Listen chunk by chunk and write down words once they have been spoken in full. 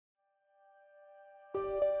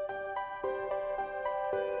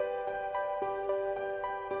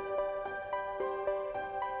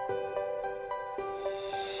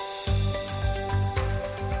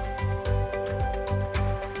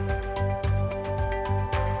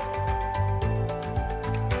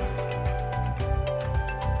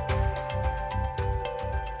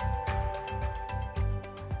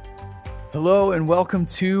Hello and welcome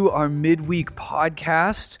to our midweek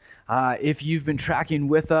podcast. If you've been tracking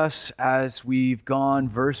with us as we've gone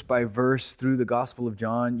verse by verse through the Gospel of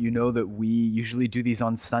John, you know that we usually do these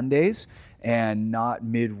on Sundays and not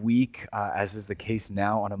midweek, as is the case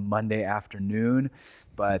now on a Monday afternoon.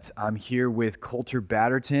 But I'm here with Coulter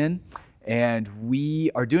Batterton, and we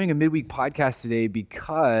are doing a midweek podcast today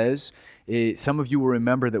because some of you will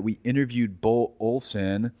remember that we interviewed Bo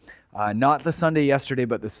Olson. Not the Sunday yesterday,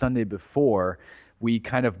 but the Sunday before. We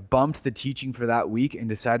kind of bumped the teaching for that week and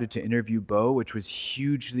decided to interview Bo, which was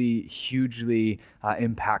hugely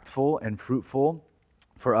impactful and fruitful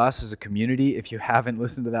for us as a community. If you haven't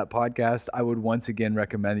listened to that podcast, I would once again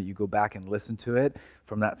recommend that you go back and listen to it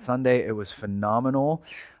from that Sunday. It was phenomenal.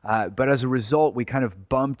 But as a result, we kind of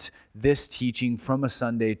bumped this teaching from a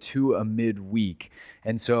Sunday to a midweek.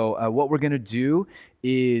 And so what we're going to do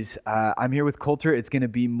is I'm here with Coulter. It's going to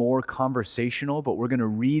be more conversational, but we're going to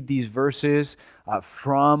read these verses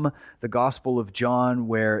from the Gospel of John,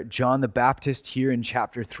 where John the Baptist here in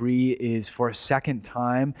chapter 3 is for a second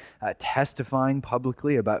time testifying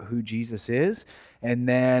publicly about who Jesus is. And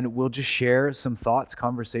then we'll just share some thoughts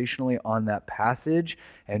conversationally on that passage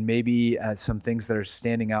and maybe some things that are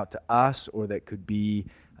standing out to us or that could be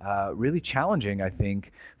really challenging, I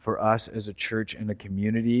think, for us as a church and a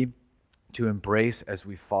community to embrace as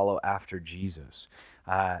we follow after Jesus.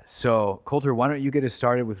 So, Coulter, why don't you get us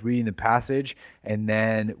started with reading the passage, and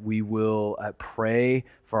then we will pray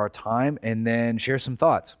for our time and then share some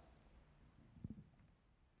thoughts.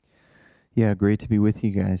 Yeah, great to be with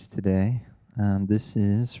you guys today. This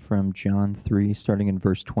is from John 3, starting in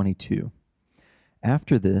verse 22.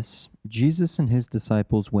 After this, Jesus and his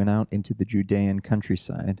disciples went out into the Judean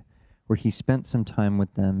countryside, where he spent some time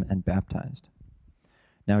with them and baptized.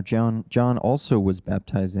 Now John also was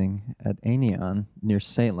baptizing at Aenon near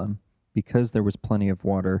Salem, because there was plenty of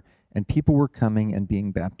water, and people were coming and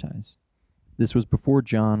being baptized. This was before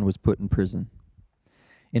John was put in prison.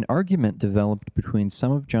 An argument developed between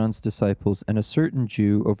some of John's disciples and a certain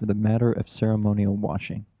Jew over the matter of ceremonial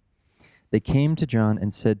washing. They came to John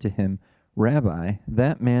and said to him, "Rabbi,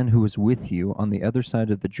 that man who was with you on the other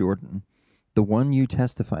side of the Jordan, the one you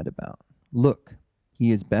testified about, look,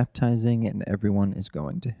 he is baptizing and everyone is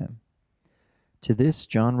going to him." To this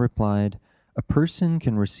John replied, "A person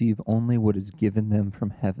can receive only what is given them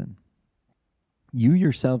from heaven. You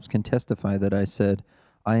yourselves can testify that I said,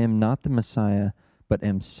 I am not the Messiah, but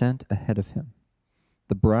am sent ahead of him.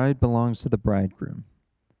 The bride belongs to the bridegroom.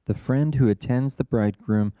 The friend who attends the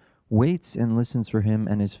bridegroom waits and listens for him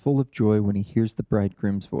and is full of joy when he hears the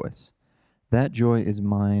bridegroom's voice. That joy is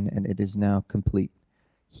mine, and it is now complete.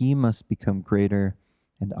 He must become greater,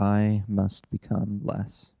 and I must become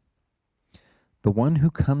less. The one who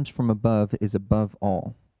comes from above is above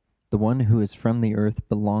all. The one who is from the earth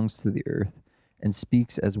belongs to the earth, and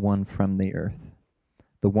speaks as one from the earth.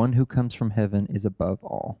 The one who comes from heaven is above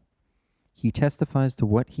all. He testifies to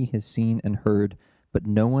what he has seen and heard, but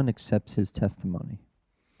no one accepts his testimony.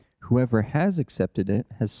 Whoever has accepted it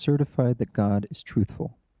has certified that God is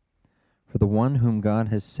truthful. For the one whom God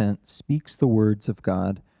has sent speaks the words of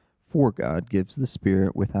God, for God gives the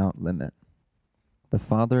Spirit without limit. The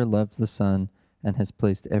Father loves the Son and has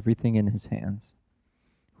placed everything in his hands.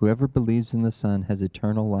 Whoever believes in the Son has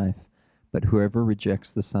eternal life, but whoever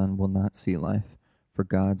rejects the Son will not see life, for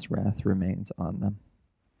God's wrath remains on them."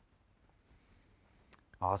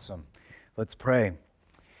 Awesome. Let's pray.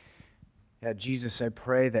 Yeah, Jesus, I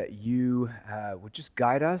pray that you would just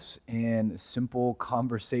guide us in simple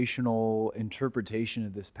conversational interpretation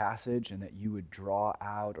of this passage, and that you would draw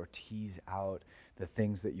out or tease out the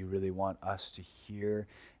things that you really want us to hear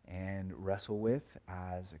and wrestle with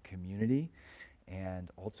as a community. And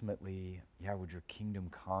ultimately, would your kingdom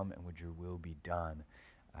come and would your will be done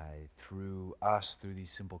through us, through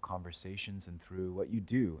these simple conversations, and through what you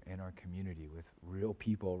do in our community with real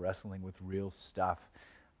people wrestling with real stuff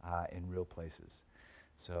in real places.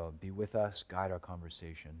 So be with us, guide our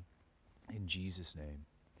conversation. In Jesus' name,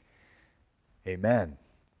 amen.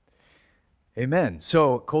 Amen.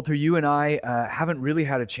 So, Coulter, you and I haven't really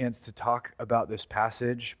had a chance to talk about this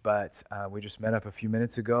passage, but we just met up a few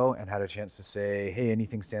minutes ago and had a chance to say, hey,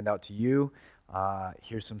 anything stand out to you?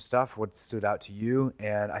 Here's some stuff, what stood out to you?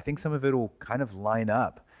 And I think some of it will kind of line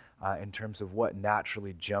up in terms of what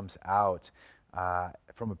naturally jumps out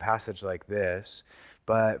from a passage like this.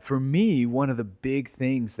 But for me, one of the big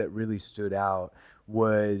things that really stood out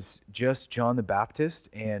was just John the Baptist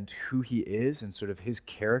and who he is and sort of his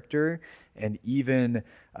character, and even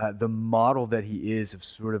the model that he is of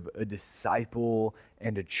sort of a disciple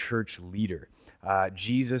and a church leader.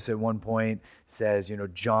 Jesus at one point says,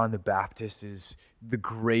 John the Baptist is the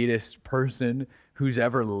greatest person who's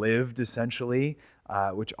ever lived, essentially,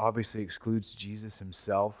 which obviously excludes Jesus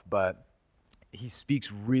himself, but he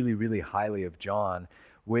speaks really, really highly of John,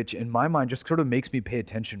 which in my mind just sort of makes me pay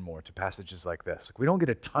attention more to passages like this. Like, we don't get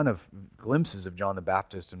a ton of glimpses of John the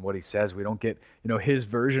Baptist and what he says. We don't get, his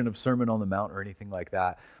version of Sermon on the Mount or anything like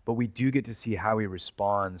that, but we do get to see how he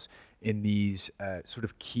responds in these sort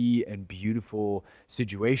of key and beautiful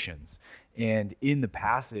situations. And in the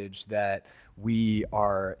passage that we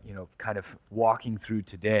are, kind of walking through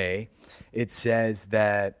today, it says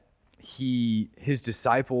that his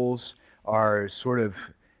disciples are sort of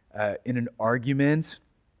in an argument,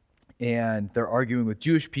 and they're arguing with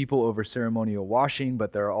Jewish people over ceremonial washing,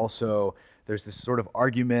 but there's this sort of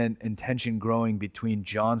argument and tension growing between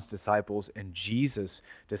John's disciples and Jesus'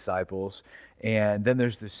 disciples. And then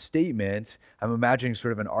there's this statement, I'm imagining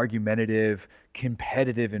sort of an argumentative,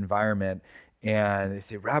 competitive environment, and they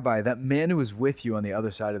say, "Rabbi, that man who was with you on the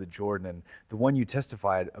other side of the Jordan, and the one you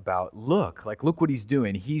testified about, look what he's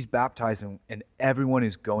doing. He's baptizing, and everyone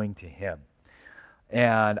is going to him."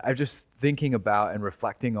 And I'm just thinking about and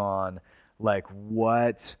reflecting on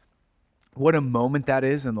what a moment that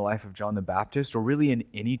is in the life of John the Baptist, or really in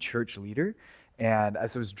any church leader. And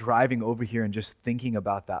as I was driving over here and just thinking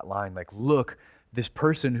about that line, look, this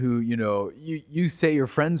person who, you say you're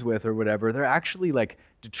friends with or whatever, they're actually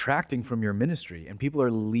detracting from your ministry, and people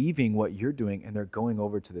are leaving what you're doing and they're going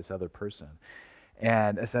over to this other person.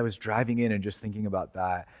 And as I was driving in and just thinking about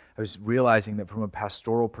that, I was realizing that from a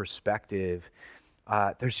pastoral perspective,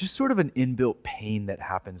 there's just sort of an inbuilt pain that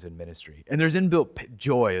happens in ministry. And there's inbuilt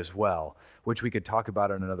joy as well, which we could talk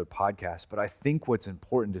about on another podcast. But I think what's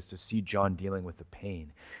important is to see John dealing with the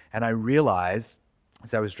pain. And I realized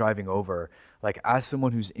as I was driving over, as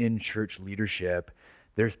someone who's in church leadership,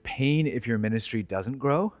 there's pain if your ministry doesn't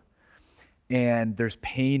grow. And there's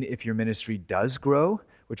pain if your ministry does grow,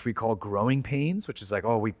 which we call growing pains, which is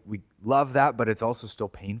we love that, but it's also still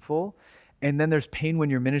painful. And then there's pain when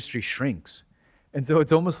your ministry shrinks. And so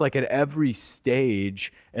it's almost like at every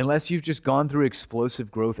stage, unless you've just gone through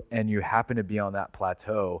explosive growth and you happen to be on that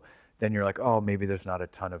plateau, then you're maybe there's not a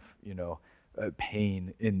ton of,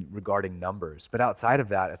 pain in regarding numbers. But outside of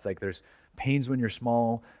that, it's there's pains when you're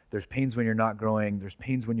small, there's pains when you're not growing, there's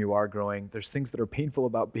pains when you are growing, there's things that are painful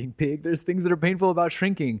about being big, there's things that are painful about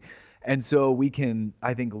shrinking. And so we can,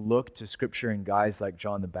 I think, look to Scripture and guys like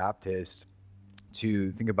John the Baptist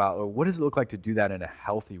to think about, what does it look like to do that in a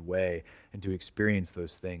healthy way and to experience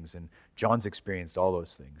those things. And John's experienced all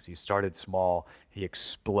those things. He started small, he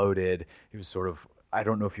exploded, he was sort of, I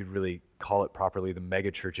don't know if you'd really call it properly the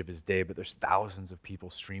mega church of his day, but there's thousands of people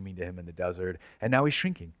streaming to him in the desert, and now he's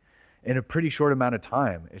shrinking in a pretty short amount of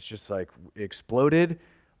time. It's just it exploded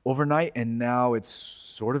overnight, and now it's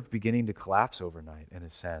sort of beginning to collapse overnight in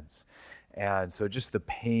a sense. And so just the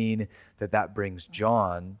pain that brings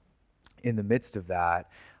John in the midst of that,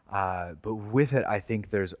 but with it, I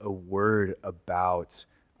think there's a word about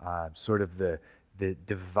sort of the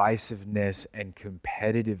divisiveness and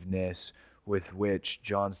competitiveness with which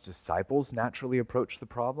John's disciples naturally approach the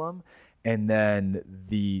problem, and then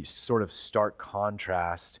the sort of stark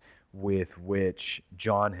contrast with which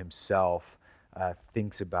John himself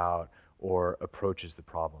thinks about or approaches the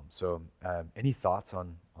problem. So any thoughts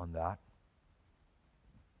on that?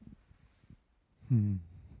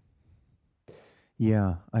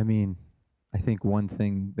 Yeah, I think one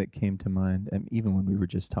thing that came to mind, and even when we were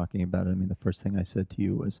just talking about it, the first thing I said to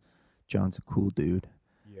you was, John's a cool dude.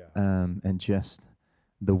 Yeah. And just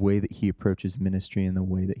the way that he approaches ministry and the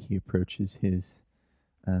way that he approaches his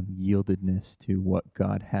yieldedness to what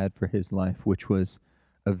God had for his life, which was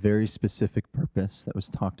a very specific purpose that was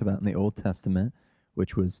talked about in the Old Testament,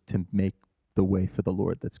 which was to make the way for the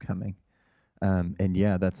Lord that's coming. And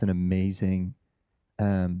yeah, that's an amazing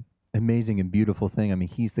and beautiful thing.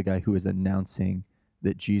 He's the guy who is announcing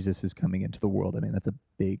that Jesus is coming into the world. That's a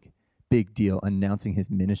big deal, announcing his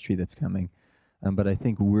ministry that's coming. But I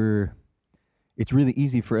think it's really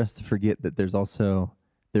easy for us to forget that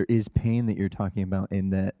there is pain that you're talking about, in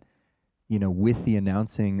that, with the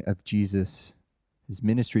announcing of Jesus, his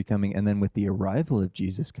ministry coming, and then with the arrival of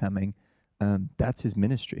Jesus coming, that's his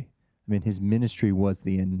ministry. His ministry was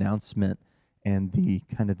the announcement and the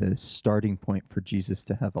kind of the starting point for Jesus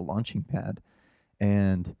to have a launching pad.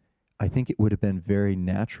 And I think it would have been very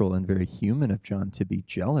natural and very human of John to be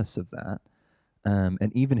jealous of that.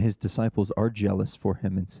 And even his disciples are jealous for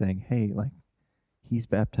him and saying, hey, he's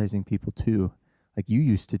baptizing people too. You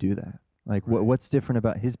used to do that. Right. What's different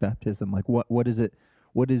about his baptism? What is it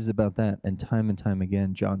about that? And time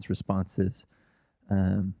again, John's response is,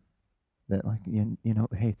 that like,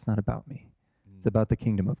 hey, it's not about me. It's about the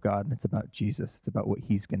kingdom of God, and it's about Jesus. It's about what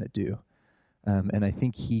he's going to do. And I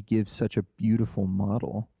think he gives such a beautiful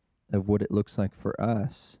model of what it looks like for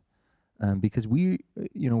us, because we're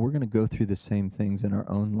going to go through the same things in our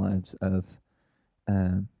own lives of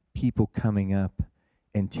people coming up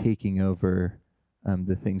and taking over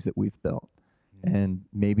the things that we've built. And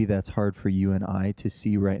maybe that's hard for you and I to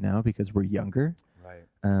see right now because we're younger.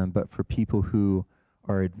 Right. But for people who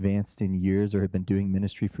are advanced in years or have been doing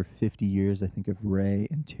ministry for 50 years, I think of Ray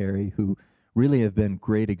and Terry, who really have been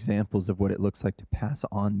great examples of what it looks like to pass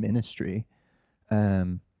on ministry.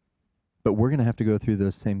 But we're going to have to go through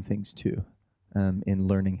those same things too, in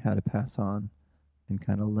learning how to pass on and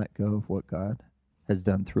kind of let go of what God has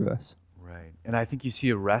done through us. Right. And I think you see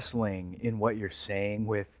a wrestling in what you're saying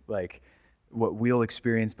with like what we'll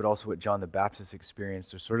experience, but also what John the Baptist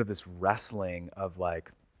experienced. There's sort of this wrestling of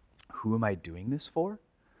like, who am I doing this for?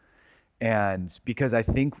 And because I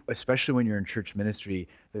think, especially when you're in church ministry,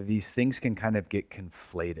 that these things can kind of get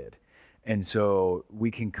conflated. And so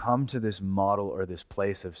we can come to this model or this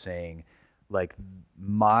place of saying, like,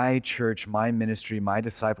 my church, my ministry, my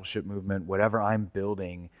discipleship movement, whatever I'm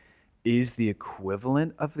building is the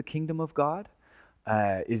equivalent of the kingdom of God,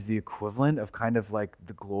 is the equivalent of kind of like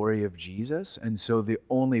the glory of Jesus. And so the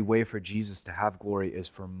only way for Jesus to have glory is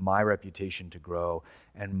for my reputation to grow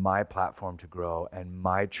and my platform to grow and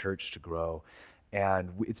my church to grow. And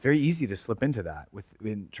it's very easy to slip into that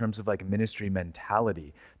in terms of like a ministry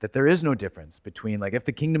mentality, that there is no difference between like, if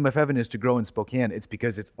the kingdom of heaven is to grow in Spokane, it's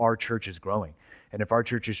because it's our church is growing. And if our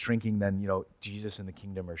church is shrinking, then, Jesus and the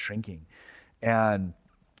kingdom are shrinking. And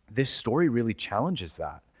this story really challenges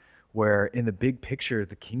that, where in the big picture,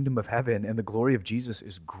 the kingdom of heaven and the glory of Jesus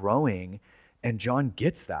is growing, and John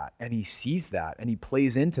gets that, and he sees that, and he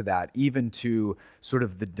plays into that, even to sort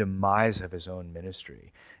of the demise of his own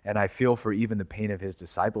ministry. And I feel for even the pain of his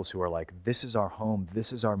disciples who are like, this is our home,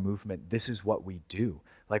 this is our movement, this is what we do.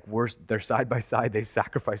 Like they're side by side, they've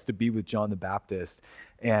sacrificed to be with John the Baptist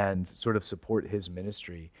and sort of support his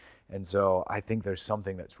ministry. And so I think there's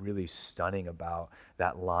something that's really stunning about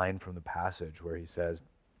that line from the passage where he says,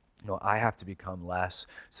 I have to become less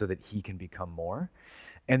so that he can become more.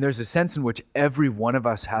 And there's a sense in which every one of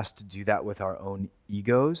us has to do that with our own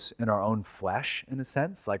egos and our own flesh, in a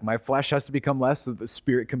sense. Like my flesh has to become less so that the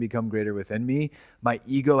spirit can become greater within me. My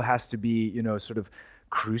ego has to be, sort of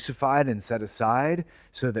crucified and set aside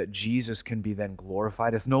so that Jesus can be then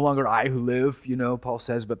glorified. It's no longer I who live, Paul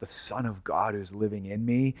says, but the Son of God who's living in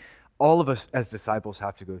me. All of us as disciples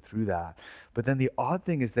have to go through that. But then the odd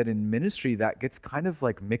thing is that in ministry, that gets kind of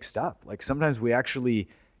like mixed up. Like sometimes we actually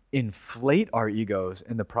inflate our egos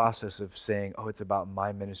in the process of saying, it's about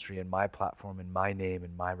my ministry and my platform and my name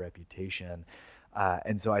and my reputation.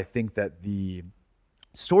 And so I think that the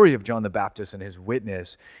story of John the Baptist and his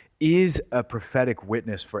witness is a prophetic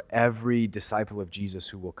witness for every disciple of Jesus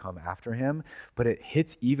who will come after him. But it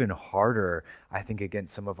hits even harder, I think,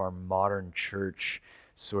 against some of our modern church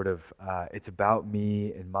sort of, it's about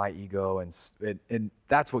me and my ego, and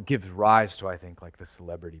that's what gives rise to, I think, like the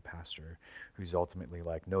celebrity pastor who's ultimately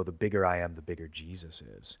like, no, the bigger I am, the bigger Jesus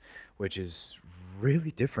is, which is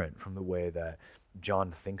really different from the way that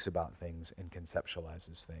John thinks about things and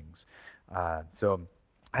conceptualizes things. So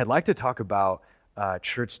I'd like to talk about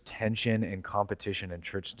church tension and competition and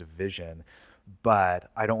church division,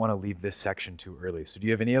 but I don't want to leave this section too early. So do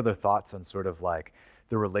you have any other thoughts on sort of like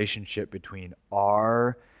the relationship between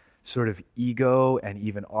our sort of ego and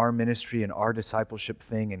even our ministry and our discipleship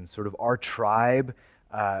thing and sort of our tribe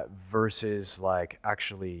versus like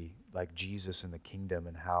actually like Jesus and the kingdom,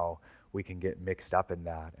 and how we can get mixed up in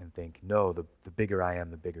that and think, no, the bigger I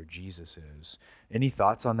am, the bigger Jesus is. Any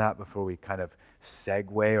thoughts on that before we kind of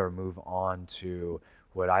segue or move on to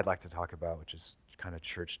what I'd like to talk about, which is kind of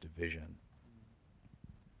church division?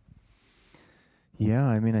 Yeah,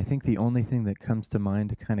 I think the only thing that comes to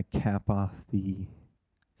mind to kind of cap off the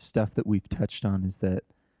stuff that we've touched on is that,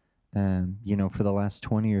 for the last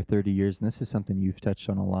 20 or 30 years, and this is something you've touched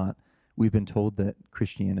on a lot, we've been told that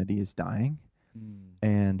Christianity is dying.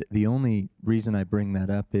 And the only reason I bring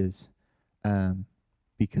that up is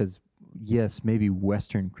because, yes, maybe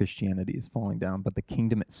Western Christianity is falling down, but the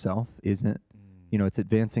kingdom itself isn't. It's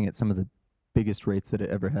advancing at some of the biggest rates that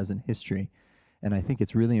it ever has in history. And I think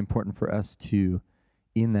it's really important for us to,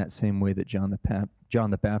 in that same way that John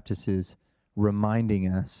the Baptist is reminding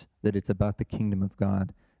us that it's about the kingdom of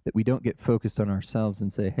God, that we don't get focused on ourselves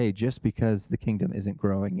and say, hey, just because the kingdom isn't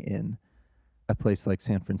growing in a place like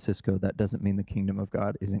San Francisco, that doesn't mean the kingdom of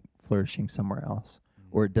God isn't flourishing somewhere else,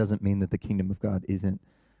 or it doesn't mean that the kingdom of God isn't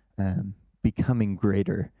becoming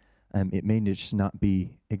greater It may just not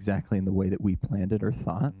be exactly in the way that we planned it or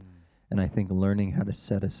thought. And I think learning how to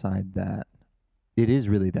set aside that, it is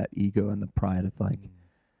really that ego and the pride of like,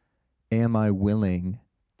 am I willing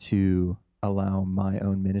to allow my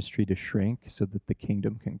own ministry to shrink so that the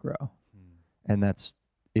kingdom can grow? And it's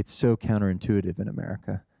so counterintuitive in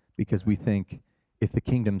America because we think if the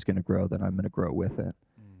kingdom's going to grow, then I'm going to grow with it.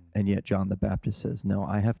 And yet John the Baptist says, no,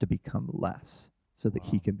 I have to become less so that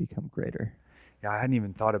he can become greater. Yeah, I hadn't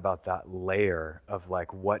even thought about that layer of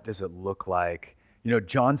like, what does it look like? You know,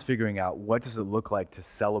 John's figuring out what does it look like to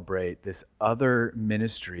celebrate this other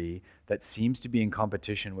ministry that seems to be in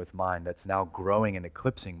competition with mine, that's now growing and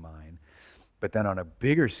eclipsing mine. But then on a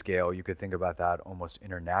bigger scale, you could think about that almost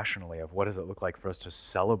internationally of what does it look like for us to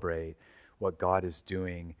celebrate what God is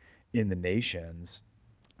doing in the nations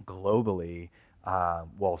globally,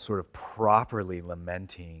 while sort of properly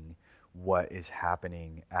lamenting what is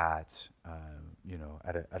happening at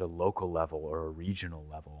a local level or a regional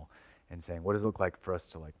level, and saying, what does it look like for us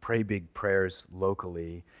to like pray big prayers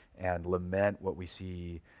locally and lament what we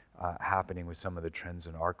see happening with some of the trends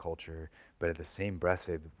in our culture, but at the same breath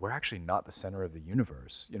say, we're actually not the center of the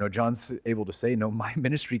universe. You know, John's able to say, no, my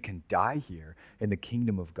ministry can die here and the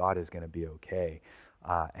kingdom of God is going to be okay.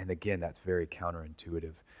 And again, that's very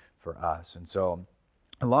counterintuitive for us. And so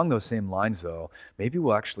along those same lines, though, maybe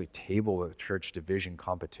we'll actually table a church division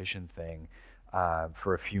competition thing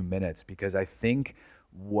for a few minutes, because I think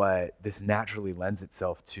what this naturally lends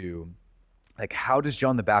itself to, like, how does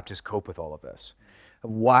John the Baptist cope with all of this?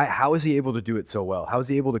 How is he able to do it so well? How is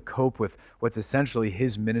he able to cope with what's essentially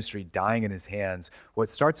his ministry dying in his hands, what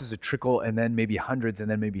starts as a trickle and then maybe hundreds and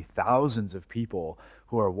then maybe thousands of people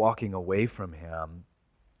who are walking away from him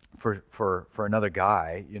for another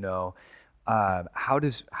guy, you know? How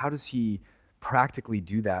does he practically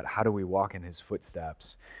do that? How do we walk in his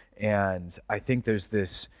footsteps? And I think there's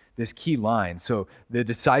this key line. So his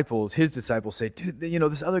disciples say, dude, you know,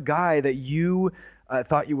 this other guy that you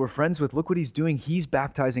thought you were friends with, look what he's doing. He's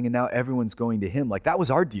baptizing and now everyone's going to him. Like, that was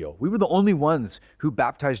our deal. We were the only ones who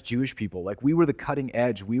baptized Jewish people. Like, we were the cutting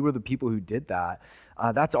edge. We were the people who did that.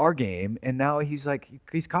 That's our game. And now he's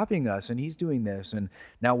copying us and he's doing this. And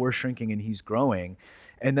now we're shrinking and he's growing.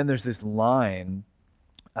 And then there's this line,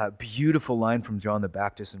 a beautiful line from John the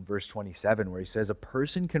Baptist in verse 27, where he says, a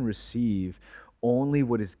person can receive only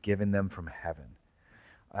what is given them from heaven.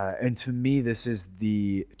 And to me, this is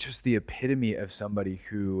just the epitome of somebody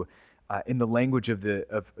who, in the language of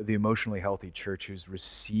the emotionally healthy church, who's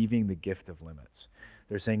receiving the gift of limits.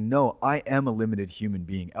 They're saying, no, I am a limited human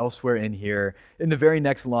being. Elsewhere in here, in the very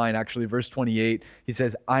next line, actually, verse 28, he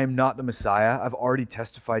says, I am not the Messiah. I've already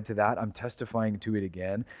testified to that. I'm testifying to it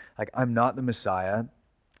again. Like, I'm not the Messiah.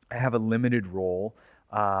 I have a limited role.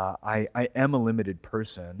 I am a limited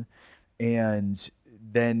person. And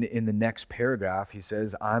then in the next paragraph, he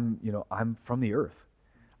says, I'm from the earth.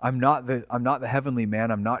 I'm not the heavenly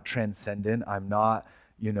man. I'm not transcendent. I'm not,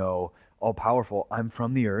 all powerful. I'm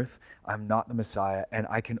from the earth. I'm not the Messiah. And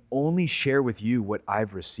I can only share with you what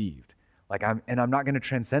I've received. I'm not going to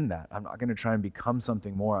transcend that. I'm not going to try and become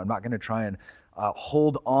something more. I'm not going to try and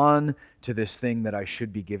hold on to this thing that I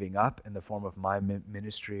should be giving up in the form of my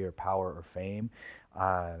ministry or power or fame.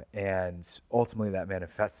 And ultimately that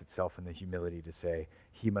manifests itself in the humility to say,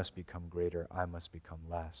 he must become greater, I must become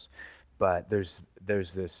less. But there's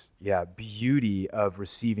this beauty of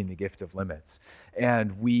receiving the gift of limits.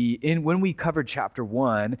 And when we covered chapter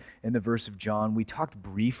 1 in the verse of John, we talked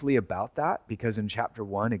briefly about that, because in chapter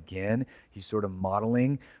 1, again, he's sort of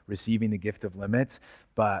modeling receiving the gift of limits.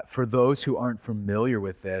 But for those who aren't familiar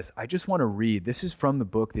with this, I just want to read. This is from the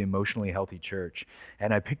book, The Emotionally Healthy Church.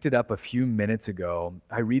 And I picked it up a few minutes ago.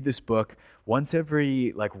 I read this book once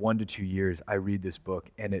every 1 to 2 years. I read this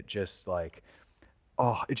book, and it just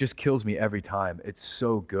it just kills me every time. It's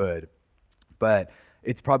so good. But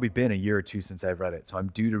it's probably been a year or two since I've read it, so I'm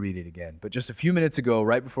due to read it again. But just a few minutes ago,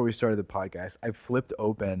 right before we started the podcast, I flipped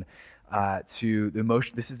open to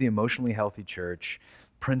this is the Emotionally Healthy Church,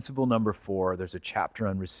 principle number 4. There's a chapter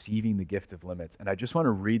on receiving the gift of limits. And I just want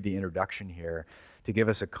to read the introduction here to give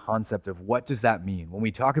us a concept of what does that mean? When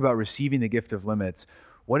we talk about receiving the gift of limits,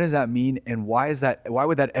 what does that mean? And why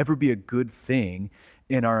would that ever be a good thing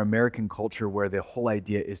in our American culture, where the whole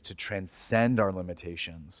idea is to transcend our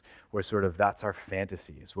limitations, where sort of that's our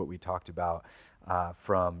fantasy, is what we talked about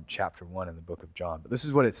from chapter 1 in the book of John. But this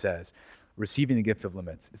is what it says, receiving the gift of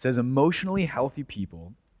limits. It says, emotionally healthy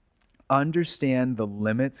people understand the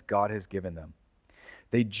limits God has given them.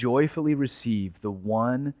 They joyfully receive the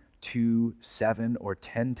 1, 2, 7, or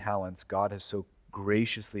 10 talents God has so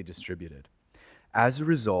graciously distributed. As a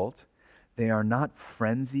result, they are not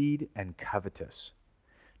frenzied and covetous,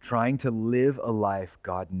 trying to live a life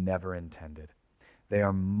God never intended. They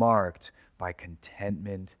are marked by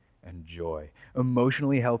contentment and joy.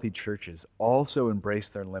 Emotionally healthy churches also embrace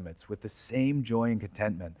their limits with the same joy and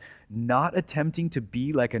contentment, not attempting to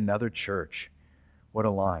be like another church. What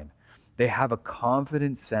a line. They have a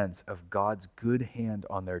confident sense of God's good hand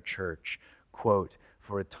on their church, quote,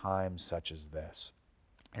 for a time such as this.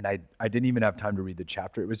 And I didn't even have time to read the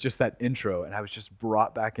chapter. It was just that intro, and I was just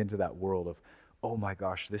brought back into that world of, oh my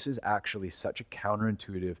gosh, this is actually such a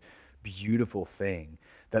counterintuitive, beautiful thing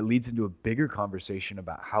that leads into a bigger conversation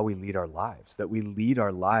about how we lead our lives, that we lead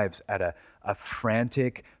our lives at a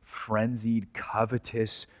frantic, frenzied,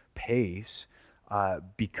 covetous pace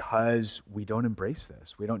because we don't embrace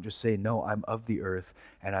this. We don't just say, no, I'm of the earth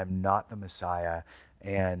and I'm not the Messiah,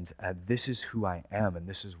 and this is who I am and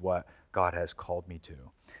this is what God has called me to.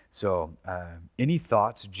 So any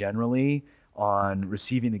thoughts generally on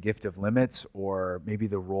receiving the gift of limits, or maybe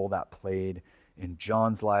the role that played in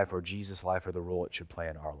John's life or Jesus' life, or the role it should play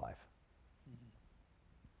in our life?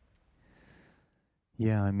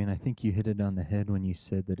 Yeah, I mean, I think you hit it on the head when you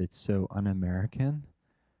said that it's so un-American.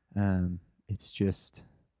 It's just,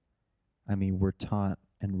 I mean, we're taught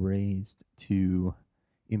and raised to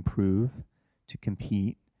improve, to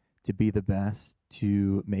compete, to be the best,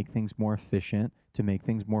 to make things more efficient, to make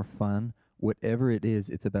things more fun. Whatever it is,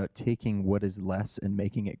 it's about taking what is less and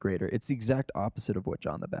making it greater. It's the exact opposite of what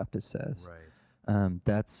John the Baptist says. Right.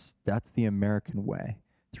 That's the American way,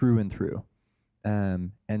 through and through.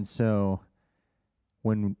 And so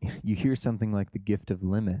when you hear something like the gift of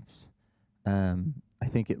limits, I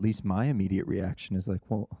think at least my immediate reaction is like,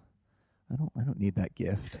 well, I don't need that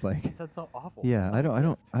gift. Like, That's so awful. yeah,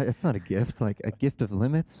 it's not a gift. Like a gift of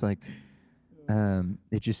limits. Like,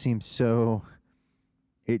 it just seems so.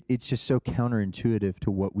 It's just so counterintuitive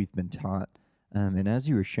to what we've been taught. And as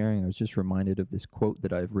you were sharing, I was just reminded of this quote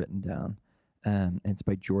that I've written down. And it's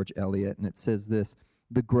by George Eliot, and it says this: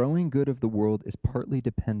 "The growing good of the world is partly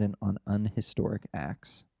dependent on unhistoric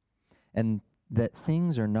acts, and that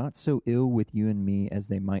things are not so ill with you and me as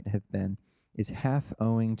they might have been is half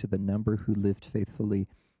owing to the number who lived faithfully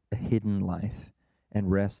a hidden life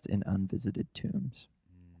and rest in unvisited tombs."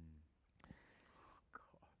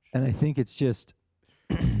 And I think it's just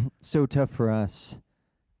so tough for us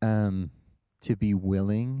to be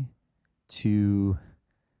willing to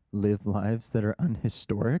live lives that are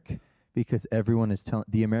unhistoric, because everyone is telling,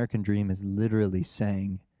 the American dream is literally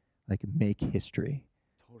saying, like, make history.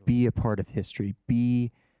 Totally. Be a part of history.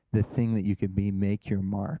 Be the thing that you can be. Make your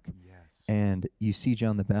mark. Yes. And you see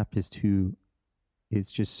John the Baptist, who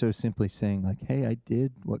is just so simply saying, like, hey, I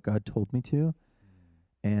did what God told me to,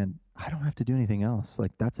 and I don't have to do anything else.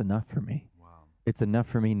 Like, that's enough for me. Wow. It's enough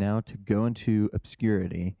for me now to go into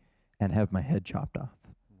obscurity and have my head chopped off.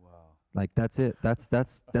 Wow. Like, that's it. That's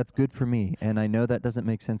good for me. And I know that doesn't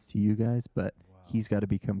make sense to you guys, but he's got to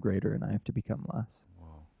become greater and I have to become less.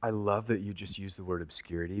 Wow. I love that you just used the word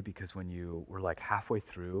obscurity, because when you were like halfway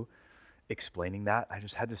through explaining that, I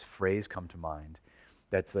just had this phrase come to mind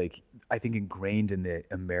that's like, I think, ingrained in the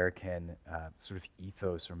American sort of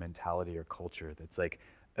ethos or mentality or culture, that's like,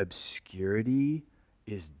 obscurity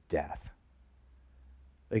is death.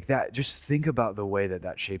 Like that, just think about the way that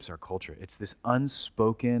that shapes our culture. It's this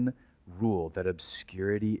unspoken rule that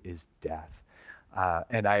obscurity is death.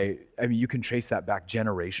 And I mean, you can trace that back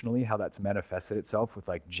generationally, how that's manifested itself with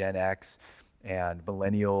like Gen X and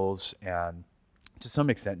millennials and to some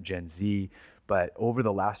extent Gen Z. But over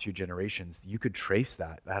the last few generations, you could trace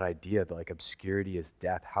that idea that like obscurity is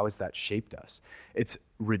death. How has that shaped us? It's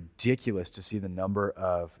ridiculous to see the number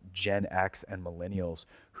of Gen X and millennials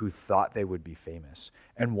who thought they would be famous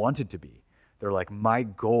and wanted to be. They're like, my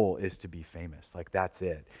goal is to be famous. Like, that's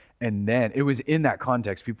it. And then it was in that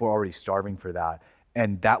context, people were already starving for that.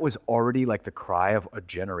 And that was already like the cry of a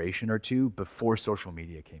generation or two before social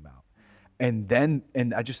media came out. And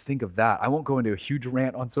I just think of that. I won't go into a huge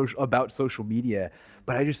rant on about social media,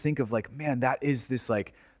 but I just think of like, man, that is this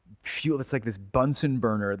like fuel. That's like this Bunsen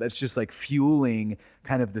burner that's just like fueling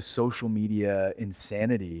kind of the social media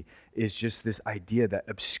insanity, is just this idea that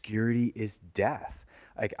obscurity is death.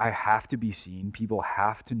 Like, I have to be seen. People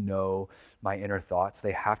have to know my inner thoughts.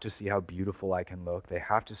 They have to see how beautiful I can look. They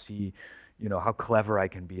have to see, how clever I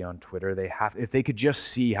can be on Twitter. If they could just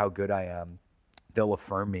see how good I am, they'll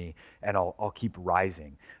affirm me, and I'll keep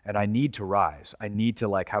rising. And I need to rise. I need to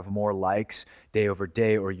like have more likes day over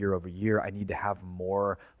day or year over year. I need to have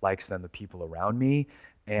more likes than the people around me.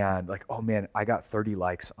 And like, oh man, I got 30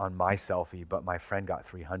 likes on my selfie, but my friend got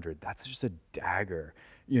 300. That's just a dagger,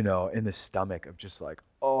 in the stomach of just like,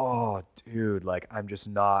 oh dude, like I'm just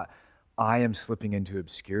not I am slipping into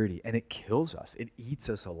obscurity, and it kills us. It eats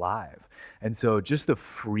us alive. And so just the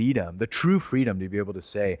freedom, the true freedom to be able to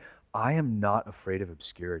say, I am not afraid of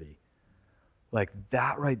obscurity. Like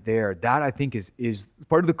that right there, that I think is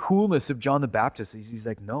part of the coolness of John the Baptist. He's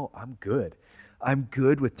like, no, I'm good. I'm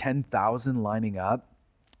good with 10,000 lining up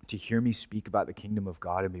to hear me speak about the kingdom of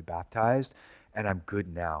God and be baptized, and I'm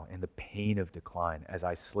good now in the pain of decline as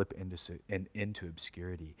I slip into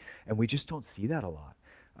obscurity. And we just don't see that a lot.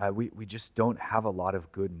 We just don't have a lot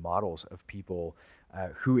of good models of people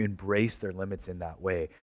who embrace their limits in that way.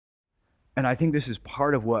 And I think this is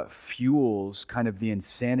part of what fuels kind of the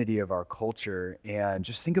insanity of our culture. And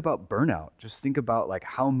just think about burnout. Just think about like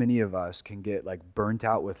how many of us can get like burnt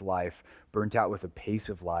out with life, burnt out with the pace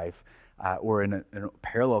of life, or in a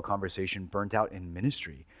parallel conversation, burnt out in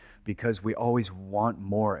ministry, because we always want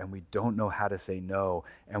more and we don't know how to say no,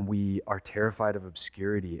 and we are terrified of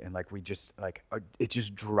obscurity, and like we just like it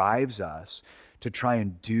just drives us to try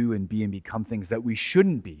and do and be and become things that we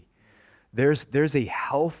shouldn't be. There's a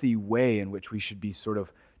healthy way in which we should be sort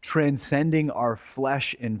of transcending our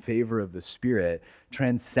flesh in favor of the Spirit,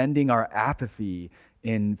 transcending our apathy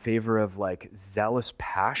in favor of like zealous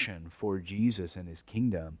passion for Jesus and his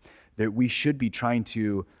kingdom. That we should be trying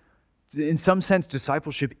to, in some sense,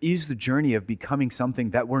 discipleship is the journey of becoming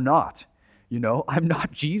something that we're not. You know, I'm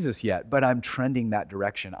not Jesus yet, but I'm trending that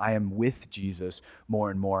direction. I am with Jesus more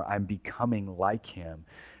and more. I'm becoming like him.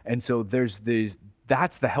 And so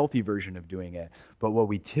that's the healthy version of doing it. But what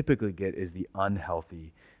we typically get is the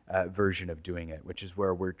unhealthy version of doing it, which is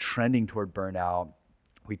where we're trending toward burnout.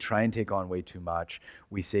 We try and take on way too much.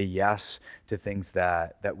 We say yes to things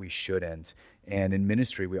that we shouldn't. And in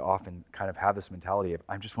ministry, we often kind of have this mentality of,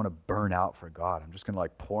 I just want to burn out for God. I'm just going to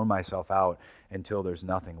like pour myself out until there's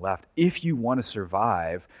nothing left. If you want to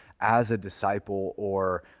survive as a disciple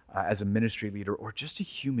or as a ministry leader or just a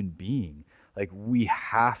human being, like we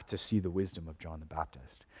have to see the wisdom of John the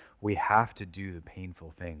Baptist. We have to do the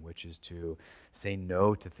painful thing, which is to say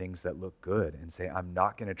no to things that look good and say, I'm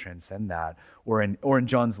not going to transcend that. Or in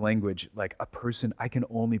John's language, like a person, I can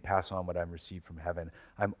only pass on what I'm received from heaven.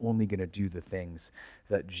 I'm only going to do the things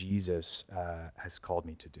that Jesus has called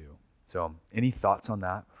me to do. So any thoughts on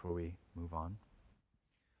that before we move on?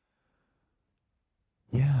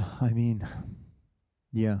 Yeah, I mean,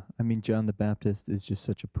 John the Baptist is just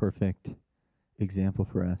such a perfect example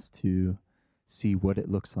for us to see what it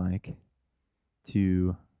looks like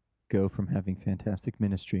to go from having fantastic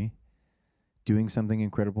ministry, doing something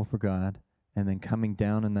incredible for God, and then coming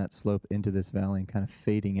down in that slope into this valley and kind of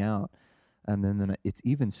fading out. And then it's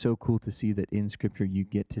even so cool to see that in Scripture you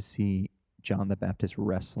get to see John the Baptist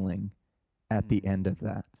wrestling at the end of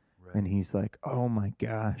that. Right. And he's like, oh my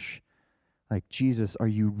gosh, like, Jesus, are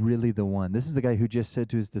you really the one? This is the guy who just said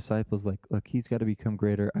to his disciples, like, look, he's got to become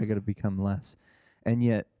greater, I got to become less. And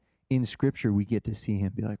yet in Scripture, we get to see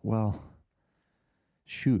him be like, well,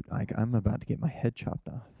 shoot, I'm about to get my head chopped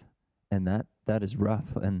off. And that is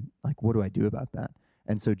rough. And like, what do I do about that?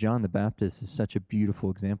 And so John the Baptist is such a beautiful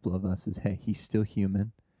example of us is, hey, he's still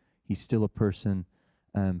human. He's still a person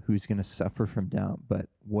who's going to suffer from doubt. But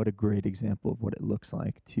what a great example of what it looks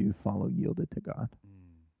like to follow yielded to God.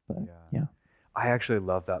 But yeah. I actually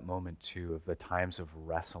love that moment too of the times of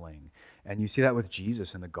wrestling. And you see that with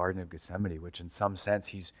Jesus in the Garden of Gethsemane, which in some sense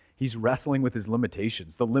he's wrestling with his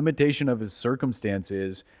limitations. The limitation of his circumstance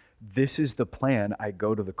is, this is the plan, I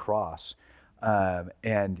go to the cross.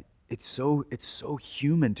 And it's so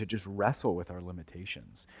human to just wrestle with our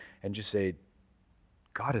limitations and just say,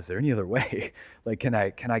 God, is there any other way? Like, can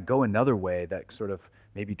I go another way that sort of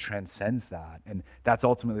maybe transcends that? And that's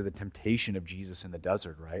ultimately the temptation of Jesus in the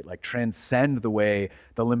desert, right? Like, transcend the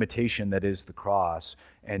limitation that is the cross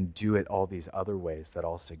and do it all these other ways that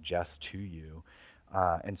I'll suggest to you.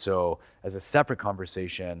 And so as a separate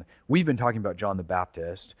conversation, we've been talking about John the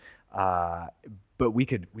Baptist, but we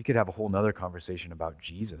could have a whole nother conversation about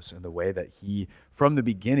Jesus and the way that he, from the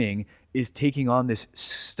beginning, is taking on this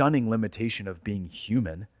stunning limitation of being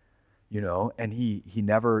human, you know, and he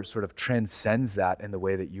never sort of transcends that in the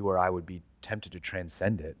way that you or I would be tempted to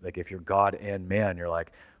transcend it. Like, if you're God and man, you're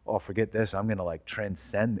like, oh, forget this, I'm going to like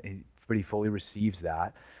transcend. But he fully receives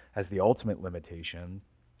that as the ultimate limitation.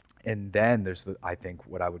 And then there's I think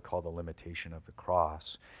what I would call the limitation of the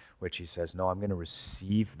cross, which he says, no, I'm going to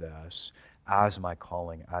receive this as my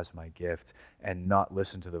calling, as my gift, and not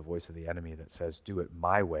listen to the voice of the enemy that says, do it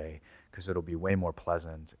my way, because it'll be way more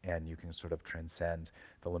pleasant, and you can sort of transcend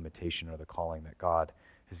the limitation or the calling that God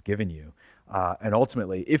has given you. And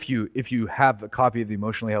ultimately, if you have a copy of The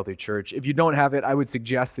Emotionally Healthy Church, if you don't have it, I would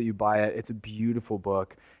suggest that you buy it. It's a beautiful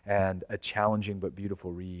book and a challenging but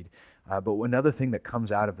beautiful read. But another thing that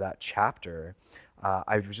comes out of that chapter,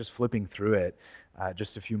 I was just flipping through it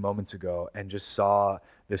just a few moments ago and just saw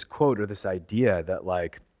this quote or this idea that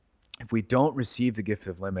like, if we don't receive the gift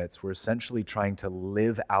of limits, we're essentially trying to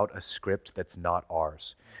live out a script that's not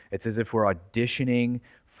ours. It's as if we're auditioning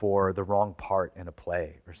for the wrong part in a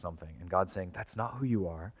play or something. And God's saying, that's not who you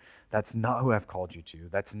are. That's not who I've called you to.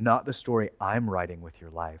 That's not the story I'm writing with your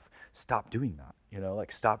life. Stop doing that.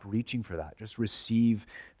 Like stop reaching for that. Just receive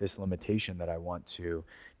this limitation that I want to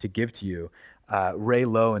give to you. Ray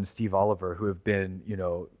Lowe and Steve Oliver, who have been,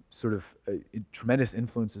 sort of tremendous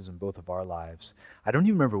influences in both of our lives. I don't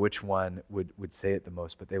even remember which one would say it the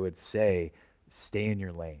most, but they would say, stay in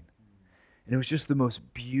your lane. And it was just the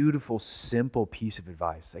most beautiful, simple piece of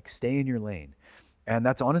advice, like stay in your lane. And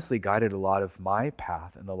that's honestly guided a lot of my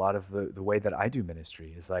path and a lot of the way that I do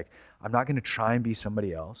ministry is like, I'm not going to try and be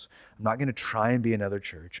somebody else. I'm not going to try and be another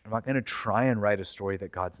church. I'm not going to try and write a story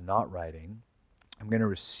that God's not writing. I'm going to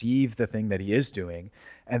receive the thing that he is doing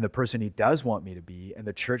and the person he does want me to be and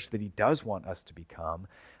the church that he does want us to become,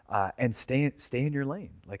 and stay in your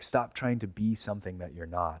lane. Like stop trying to be something that you're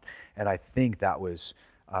not. And I think that was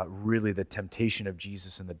really the temptation of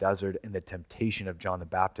Jesus in the desert and the temptation of John the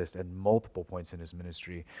Baptist at multiple points in his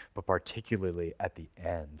ministry, but particularly at the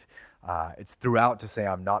end. It's throughout to say,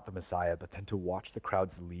 I'm not the Messiah, but then to watch the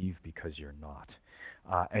crowds leave because you're not.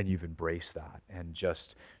 And you've embraced that and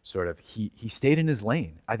just sort of, he stayed in his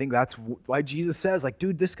lane. I think that's why Jesus says, like,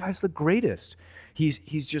 dude, this guy's the greatest.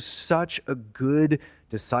 He's just such a good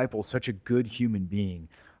disciple, such a good human being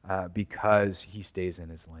because he stays in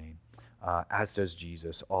his lane, as does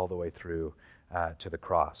Jesus all the way through to the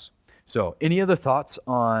cross. So any other thoughts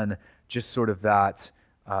on just sort of that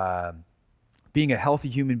being a healthy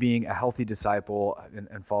human being, a healthy disciple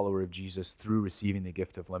and follower of Jesus through receiving the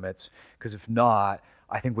gift of limits? Because if not,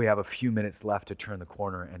 I think we have a few minutes left to turn the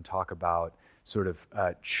corner and talk about sort of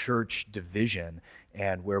church division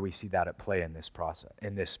and where we see that at play in this process,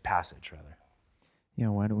 in this passage, rather. Yeah,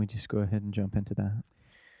 why don't we just go ahead and jump into that?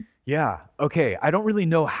 Yeah, okay. I don't really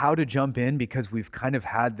know how to jump in because we've kind of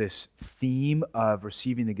had this theme of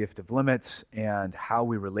receiving the gift of limits and how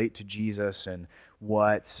we relate to Jesus and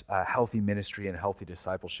what healthy ministry and healthy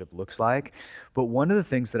discipleship looks like. But one of the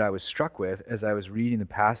things that I was struck with as I was reading the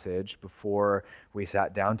passage before we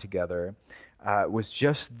sat down together was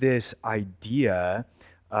just this idea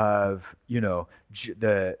of,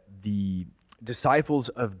 the disciples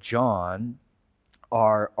of John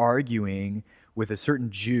are arguing with a certain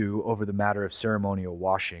Jew over the matter of ceremonial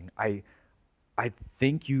washing. I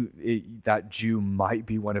think that Jew might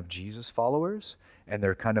be one of Jesus' followers, and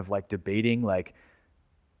they're kind of like debating, like,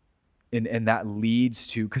 and that leads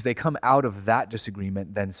to, because they come out of that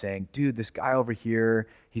disagreement then saying, dude, this guy over here,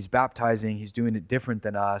 he's baptizing, he's doing it different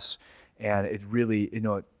than us, and it really,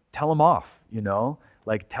 tell him off,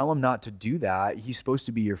 like tell him not to do that. He's supposed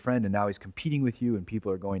to be your friend, and now he's competing with you, and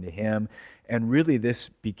people are going to him. And really this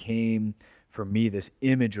became, for me, this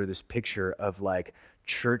image or this picture of like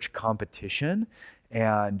church competition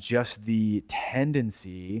and just the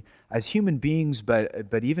tendency as human beings,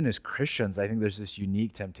 but even as Christians, I think there's this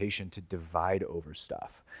unique temptation to divide over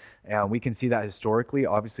stuff. And we can see that historically,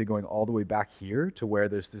 obviously going all the way back here to where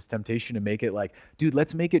there's this temptation to make it like, dude,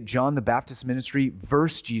 let's make it John the Baptist ministry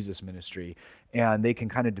versus Jesus ministry. And they can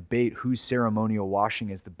kind of debate whose ceremonial washing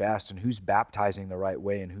is the best and who's baptizing the right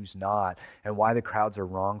way and who's not, and why the crowds are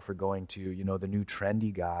wrong for going to, the new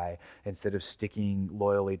trendy guy instead of sticking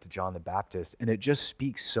loyally to John the Baptist. And it just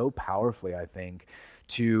speaks so powerfully, I think,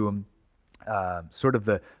 to sort of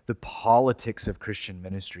the politics of Christian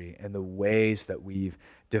ministry and the ways that we've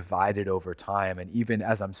divided over time. And even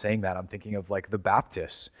as I'm saying that, I'm thinking of like the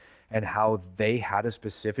Baptists and how they had a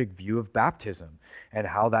specific view of baptism and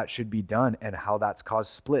how that should be done and how that's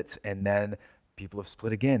caused splits. And then people have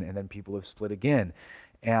split again, and then people have split again.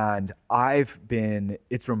 And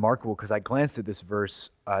it's remarkable because I glanced at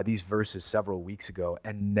these verses several weeks ago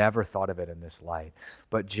and never thought of it in this light.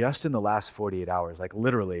 But just in the last 48 hours, like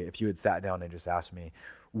literally, if you had sat down and just asked me,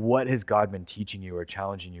 what has God been teaching you or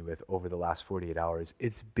challenging you with over the last 48 hours?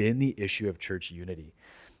 It's been the issue of church unity.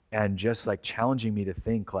 And just like challenging me to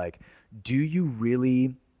think like, do you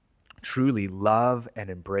really truly love and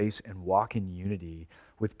embrace and walk in unity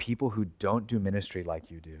with people who don't do ministry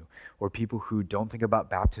like you do, or people who don't think about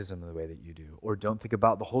baptism the way that you do, or don't think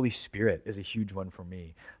about the Holy Spirit is a huge one for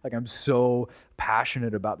me. Like I'm so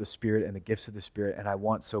passionate about the Spirit and the gifts of the Spirit, and I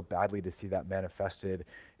want so badly to see that manifested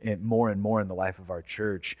more and more in the life of our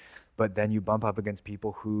church. But then you bump up against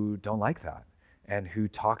people who don't like that. and who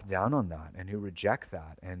talk down on that and who reject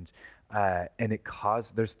that. And it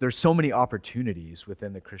caused, there's so many opportunities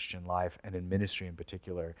within the Christian life and in ministry in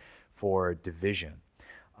particular for division.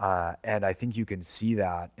 And I think you can see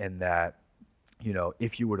that in that,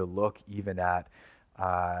 if you were to look even at,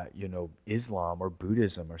 Islam or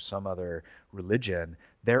Buddhism or some other religion,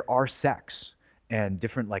 there are sects and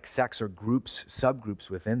different like sects or groups, subgroups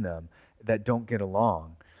within them that don't get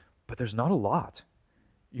along, but there's not a lot.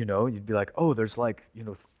 You'd be like, oh, there's like,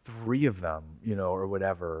 three of them, or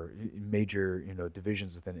whatever, major,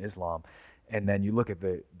 divisions within Islam. And then you look at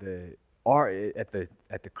the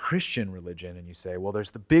Christian religion and you say, well,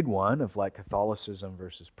 there's the big one of like Catholicism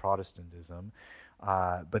versus Protestantism.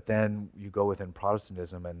 But then you go within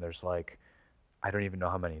Protestantism and there's like, I don't even know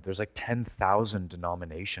how many. There's like 10,000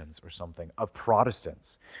 denominations or something of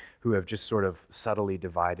Protestants who have just sort of subtly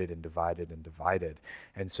divided and divided and divided.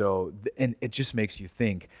 And so, and it just makes you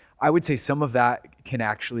think. I would say some of that can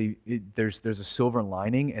actually, there's a silver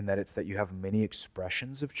lining in that it's that you have many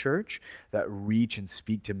expressions of church that reach and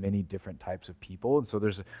speak to many different types of people. And so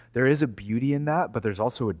there is a beauty in that, but there's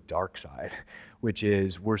also a dark side, which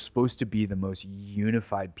is we're supposed to be the most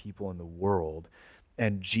unified people in the world.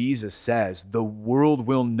 And Jesus says, the world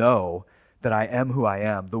will know that I am who I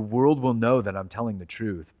am. The world will know that I'm telling the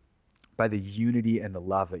truth by the unity and the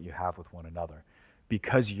love that you have with one another.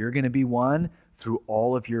 Because you're going to be one through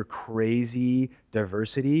all of your crazy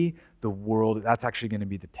diversity, the world, that's actually going to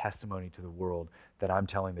be the testimony to the world that I'm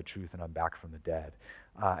telling the truth and I'm back from the dead.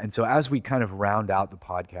 And so as we kind of round out the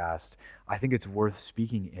podcast, I think it's worth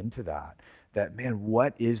speaking into that, man,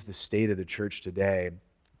 what is the state of the church today?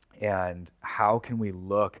 And how can we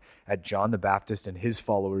look at John the Baptist and his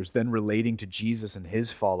followers, then relating to Jesus and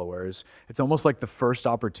his followers? It's almost like the first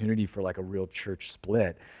opportunity for like a real church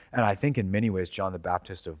split. And I think in many ways, John the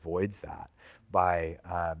Baptist avoids that by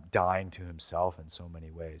dying to himself in so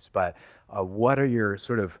many ways. But what are your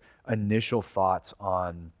sort of initial thoughts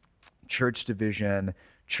on church division,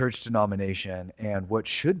 church denomination, and what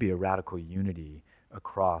should be a radical unity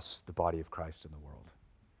across the body of Christ in the world?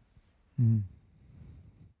 Mm.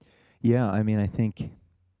 Yeah, I mean, I think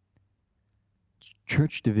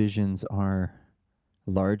church divisions are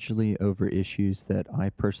largely over issues that I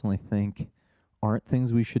personally think aren't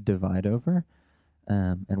things we should divide over.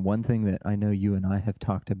 And one thing that I know you and I have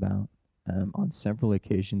talked about on several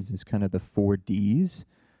occasions is kind of the 4 Ds,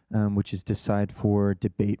 which is decide for,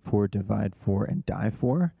 debate for, divide for, and die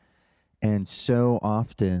for. And so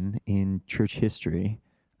often in church history,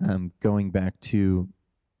 going back to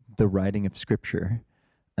the writing of Scripture,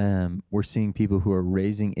 we're seeing people who are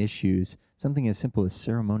raising issues, something as simple as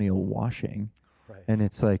ceremonial washing. Right. And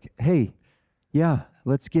it's like, hey, yeah,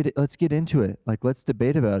 let's get into it. Like, let's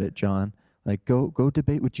debate about it, John. Like, go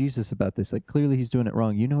debate with Jesus about this. Like, clearly he's doing it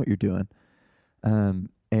wrong. You know what you're doing.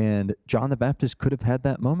 And John the Baptist could have had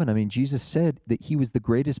that moment. I mean, Jesus said that he was the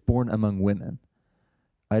greatest born among women.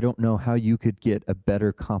 I don't know how you could get a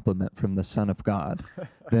better compliment from the Son of God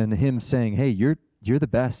than him saying, hey, you're the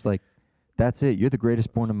best. Like, that's it. You're the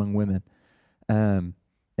greatest born among women. And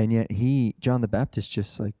yet John the Baptist,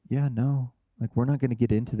 just like, yeah, no, like, we're not going to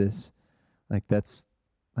get into this. Like, that's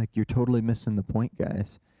like, you're totally missing the point,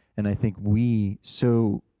 guys. And I think we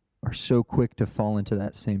are so quick to fall into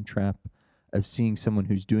that same trap of seeing someone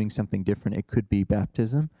who's doing something different. It could be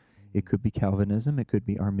baptism. It could be Calvinism. It could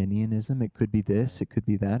be Arminianism. It could be this. It could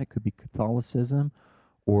be that. It could be Catholicism,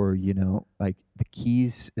 or, like the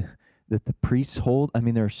keys that the priests hold. I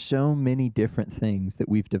mean, there are so many different things that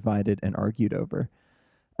we've divided and argued over.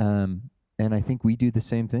 And I think we do the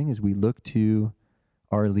same thing as we look to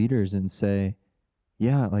our leaders and say,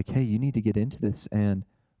 yeah, like, hey, you need to get into this. And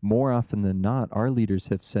more often than not, our leaders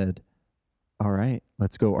have said, all right,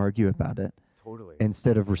 let's go argue about it. Totally.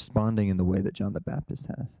 Instead of responding in the way that John the Baptist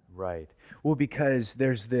has. Right. Well, because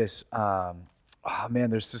there's this,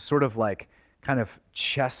 there's this sort of like kind of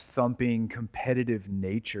chest-thumping, competitive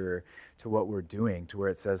nature to what we're doing, to where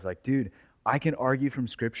it says like, dude, I can argue from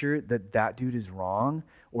Scripture that dude is wrong,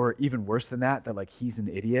 or even worse than that like he's an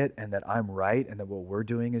idiot and that I'm right and that what we're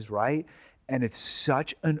doing is right. And it's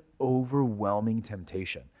such an overwhelming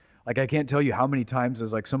temptation. Like, I can't tell you how many times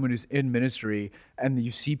as like someone who's in ministry and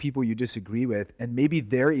you see people you disagree with, and maybe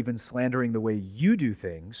they're even slandering the way you do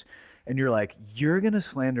things, and you're like, you're going to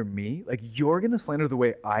slander me? Like, you're going to slander the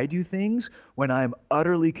way I do things when I'm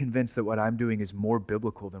utterly convinced that what I'm doing is more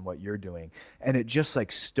biblical than what you're doing. And it just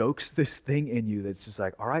like stokes this thing in you that's just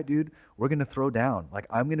like, all right, dude, we're going to throw down. Like,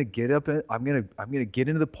 I'm going to get up, I'm going to get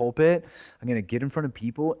into the pulpit, I'm going to get in front of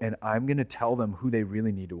people, and I'm going to tell them who they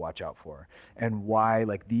really need to watch out for and why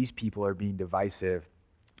like these people are being divisive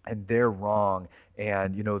and they're wrong,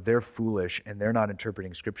 and they're foolish and they're not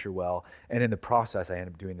interpreting scripture well, and in the process I end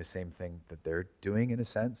up doing the same thing that they're doing in a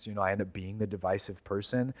sense. I end up being the divisive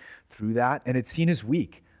person through that, and it's seen as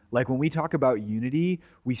weak. Like when we talk about unity,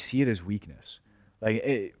 we see it as weakness.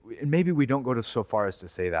 And maybe we don't go to so far as to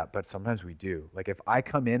say that, but sometimes we do. Like if I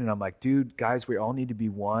come in and I'm like, dude, guys, we all need to be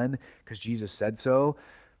one because Jesus said so,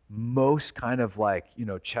 most kind of like,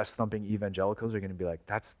 chest thumping evangelicals are going to be like,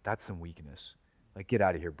 that's some weakness. Like, get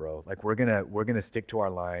out of here, bro. Like we're going to stick to our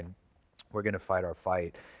line. We're going to fight our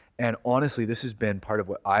fight. And honestly, this has been part of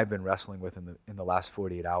what I've been wrestling with in the last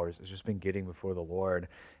 48 hours. It's just been getting before the Lord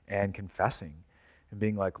and confessing and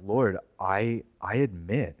being like, Lord, I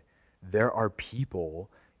admit there are people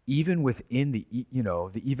even within the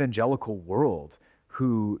evangelical world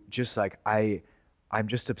who just like I'm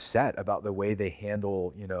just upset about the way they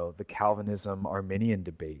handle the Calvinism Arminian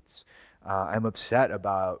debates. I'm upset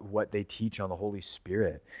about what they teach on the Holy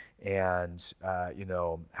Spirit and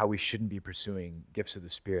how we shouldn't be pursuing gifts of the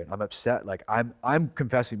Spirit. I'm upset. Like I'm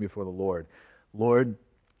confessing before the Lord,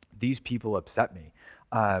 these people upset me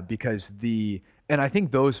and I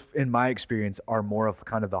think those, in my experience, are more of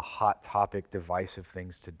kind of the hot topic divisive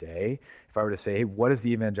things today. If I were to say, hey, what is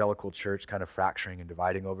the evangelical church kind of fracturing and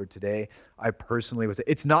dividing over today? I personally would say,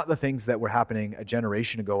 it's not the things that were happening a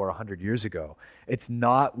generation ago or 100 years ago. It's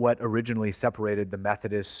not what originally separated the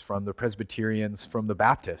Methodists from the Presbyterians from the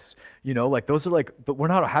Baptists. Those are but we're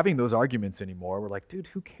not having those arguments anymore. We're like, dude,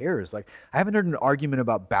 who cares? Like, I haven't heard an argument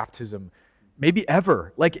about baptism maybe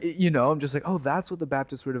ever. I'm just like, oh, that's what the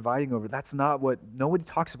Baptists were dividing over. That's not what, nobody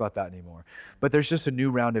talks about that anymore. But there's just a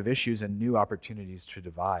new round of issues and new opportunities to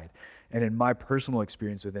divide. And in my personal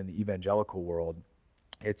experience within the evangelical world,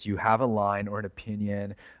 it's you have a line or an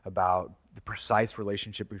opinion about the precise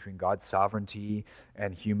relationship between God's sovereignty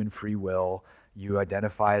and human free will. You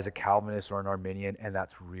identify as a Calvinist or an Arminian, and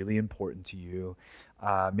that's really important to you.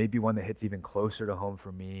 Maybe one that hits even closer to home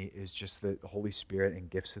for me is just the Holy Spirit and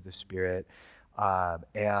gifts of the Spirit.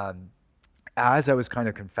 And as I was kind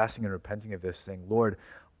of confessing and repenting of this thing, Lord,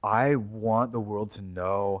 I want the world to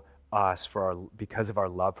know us because of our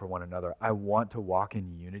love for one another. I want to walk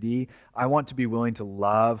in unity. I want to be willing to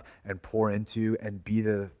love and pour into and be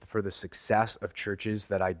for the success of churches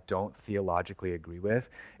that I don't theologically agree with.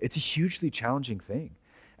 It's a hugely challenging thing.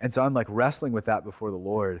 And so I'm like wrestling with that before the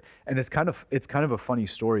Lord. And it's kind of a funny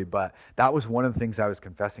story, but that was one of the things I was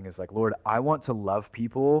confessing is like, Lord, I want to love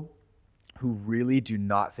people who really do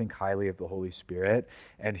not think highly of the Holy Spirit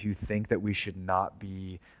and who think that we should not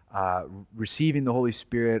be receiving the Holy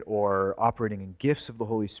Spirit or operating in gifts of the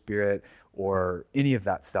Holy Spirit or any of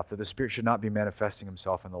that stuff, that the Spirit should not be manifesting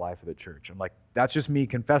himself in the life of the church. I'm like, that's just me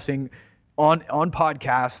confessing on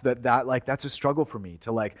podcasts that's a struggle for me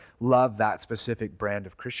to love that specific brand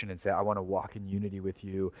of Christian and say, I want to walk in unity with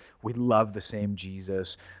you. We love the same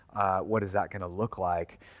Jesus. What is that going to look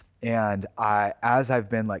like? And as I've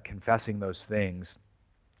been confessing those things,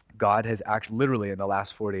 God has actually literally in the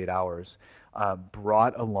last 48 hours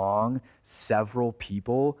brought along several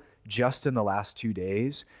people just in the last 2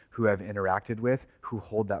 days who I've interacted with who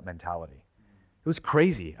hold that mentality. It was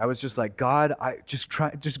crazy. I was just like, God,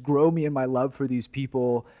 just grow me in my love for these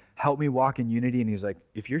people. Help me walk in unity. And he's like,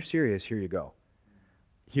 if you're serious, here you go.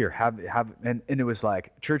 Here, and it was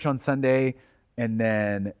like church on Sunday, and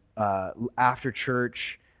then after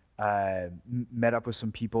church, met up with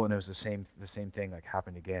some people, and it was the same thing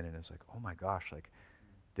happened again. And it's like, oh my gosh,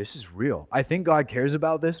 this is real. I think God cares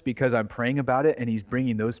about this because I'm praying about it, and he's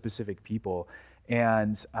bringing those specific people.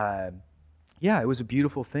 And it was a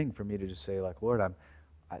beautiful thing for me to just say, Lord,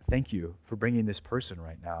 I thank you for bringing this person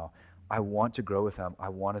right now. I want to grow with them. I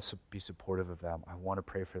want to be supportive of them. I want to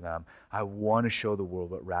pray for them. I want to show the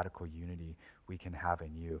world what radical unity we can have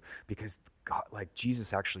in you, because God,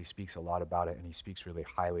 Jesus actually speaks a lot about it, and he speaks really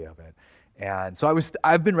highly of it. And so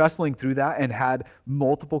I've been wrestling through that and had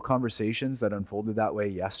multiple conversations that unfolded that way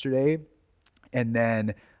yesterday. And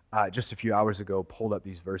then just a few hours ago, pulled up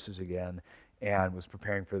these verses again and was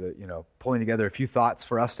preparing for pulling together a few thoughts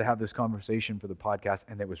for us to have this conversation for the podcast.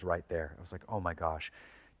 And it was right there. I was like, oh my gosh,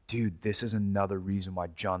 dude, this is another reason why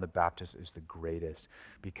John the Baptist is the greatest,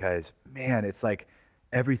 because man, it's like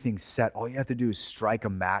everything's set. All you have to do is strike a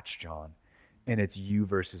match, John, and it's you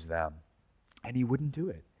versus them. And he wouldn't do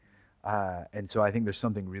it. And so I think there's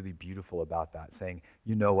something really beautiful about that, saying,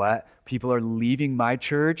 you know what? People are leaving my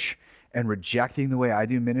church and rejecting the way I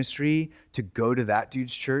do ministry to go to that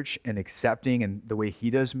dude's church and accepting and the way he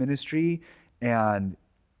does ministry. And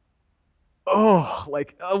what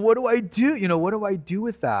do I do? What do I do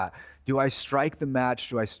with that? Do I strike the match?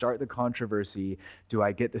 Do I start the controversy? Do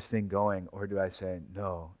I get this thing going? Or do I say,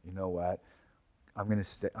 no, you know what? I'm going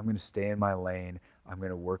to stay in my lane. I'm going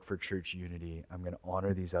to work for church unity. I'm going to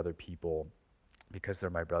honor these other people because they're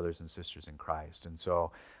my brothers and sisters in Christ. And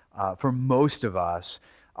so for most of us,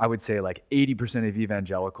 I would say like 80% of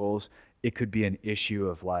evangelicals, it could be an issue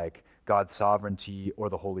of like God's sovereignty or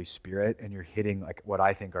the Holy Spirit, and you're hitting like what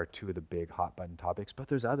I think are two of the big hot button topics, but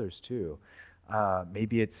there's others too.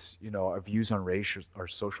 Maybe it's, our views on race or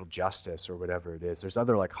social justice or whatever it is. There's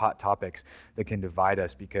other like hot topics that can divide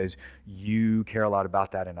us because you care a lot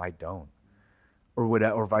about that and I don't.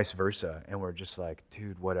 Or vice versa. And we're just like,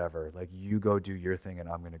 dude, whatever. Like, you go do your thing and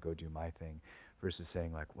I'm going to go do my thing. Versus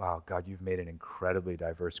saying like, wow, God, you've made an incredibly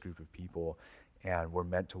diverse group of people and we're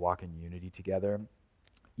meant to walk in unity together,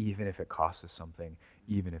 even if it costs us something,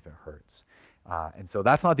 even if it hurts. And so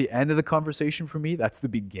that's not the end of the conversation for me. That's the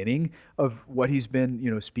beginning of what he's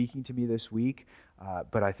been, speaking to me this week.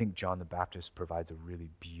 But I think John the Baptist provides a really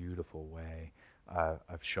beautiful way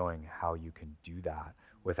of showing how you can do that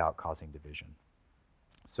without causing division.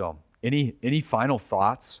 So any final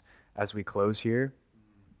thoughts as we close here?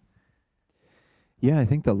 Yeah, I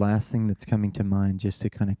think the last thing that's coming to mind, just to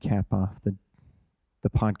kind of cap off the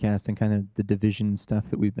podcast and kind of the division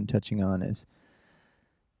stuff that we've been touching on, is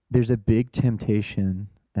there's a big temptation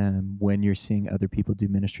when you're seeing other people do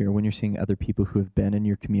ministry, or when you're seeing other people who have been in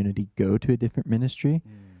your community go to a different ministry,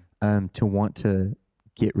 to want to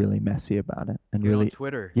get really messy about it and Get really on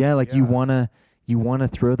Twitter. Yeah, like you wanna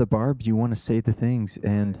throw the barbs, you want to say the things,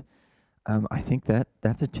 and I think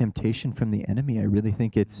that's a temptation from the enemy. I really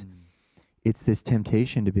think it's this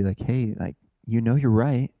temptation to be like, hey, like, you're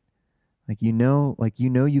right. Like,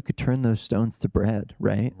 you could turn those stones to bread,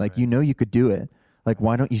 right? Like, you could do it. Like,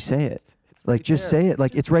 why don't you say it? It's Like, right just there. say it.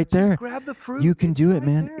 Like, it's right there. Just grab the fruit. You can It's do it, right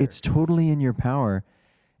man. there. It's totally in your power.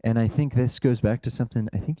 And I think this goes back to something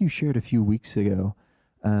I think you shared a few weeks ago,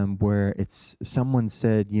 where someone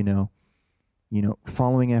said,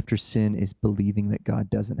 following after sin is believing that God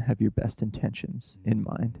doesn't have your best intentions in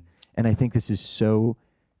mind. And I think this is so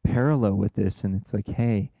parallel with this. And it's like,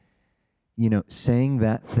 hey, saying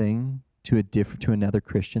that thing to another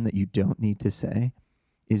Christian that you don't need to say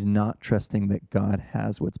is not trusting that God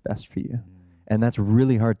has what's best for you. And that's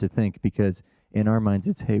really hard to think, because in our minds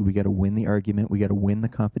it's, hey, we got to win the argument, we got to win the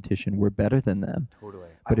competition, we're better than them. Totally.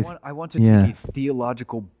 But I want to take a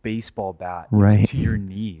theological baseball bat to your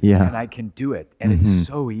knees, and I can do it, and it's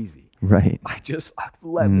so easy. Right.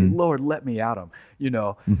 Lord, let me at him.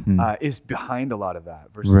 Is behind a lot of that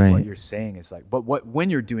versus what you're saying is like. But when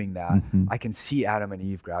you're doing that, I can see Adam and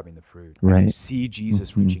Eve grabbing the fruit. I can see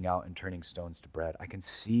Jesus reaching out and turning stones to bread. I can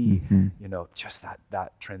see, just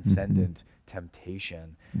that transcendent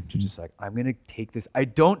temptation to just like, I'm going to take this. I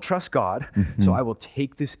don't trust God, so I will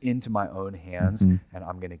take this into my own hands and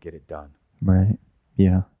I'm going to get it done. Right.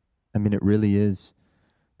 Yeah. I mean, it really is.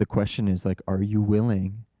 The question is like, are you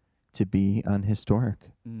willing to be unhistoric?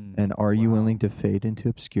 And are you willing to fade into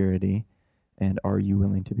obscurity? And are you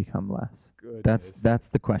willing to become less? Goodness. That's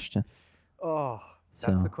the question. Oh,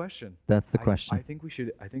 that's the question. That's the question. I think we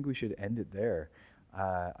should end it there.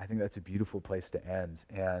 I think that's a beautiful place to end.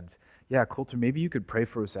 And yeah, Coulter, maybe you could pray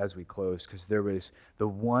for us as we close, because there was the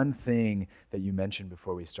one thing that you mentioned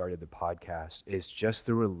before we started the podcast is just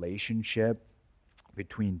the relationship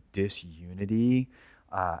between disunity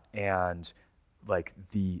and like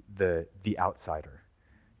the outsider,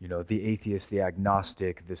 the atheist, the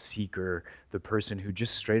agnostic, the seeker, the person who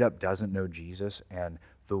just straight up doesn't know Jesus, and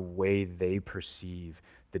the way they perceive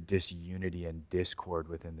the disunity and discord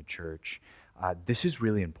within the church. This is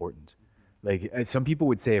really important. Like, some people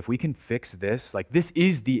would say, if we can fix this, like, this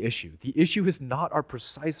is the issue. The issue is not our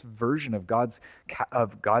precise version of God's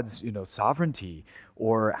sovereignty,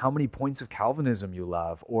 or how many points of Calvinism you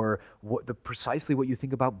love, or precisely what you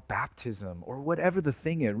think about baptism, or whatever the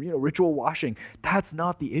thing is, ritual washing. That's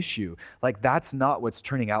not the issue. Like, that's not what's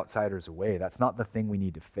turning outsiders away. That's not the thing we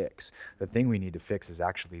need to fix. The thing we need to fix is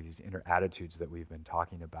actually these inner attitudes that we've been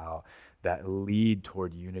talking about that lead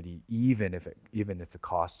toward unity, even if the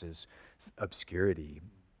cost is obscurity,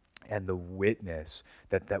 and the witness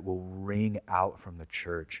that will ring out from the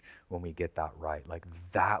church when we get that right. Like,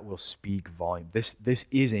 that will speak volume. This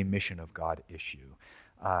is a mission of God issue.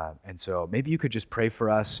 And so maybe you could just pray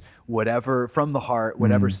for us, whatever, from the heart,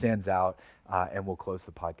 whatever stands out, and we'll close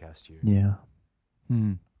the podcast here. Yeah.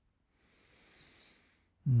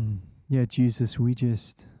 Yeah, Jesus,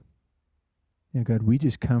 God, we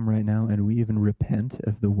just come right now and we even repent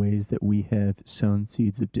of the ways that we have sown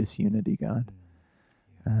seeds of disunity, God.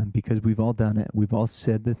 Because we've all done it. We've all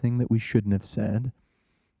said the thing that we shouldn't have said.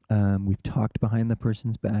 We've talked behind the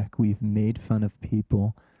person's back. We've made fun of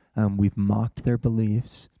people. We've mocked their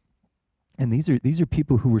beliefs. And these are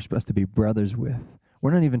people who we're supposed to be brothers with,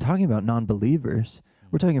 We're not even talking about non-believers.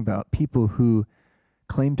 We're talking about people who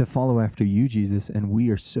claim to follow after you, Jesus, and we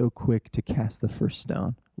are so quick to cast the first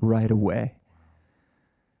stone right away.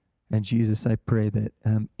 And Jesus, I pray that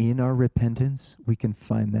in our repentance, we can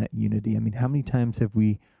find that unity. I mean, how many times have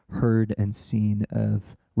we heard and seen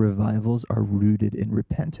of revivals are rooted in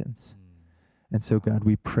repentance? And so, God,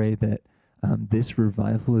 we pray that this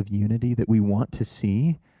revival of unity that we want to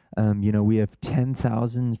see, we have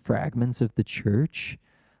 10,000 fragments of the church,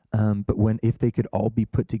 but if they could all be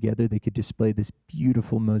put together, they could display this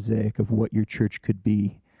beautiful mosaic of what your church could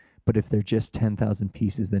be. But if they're just 10,000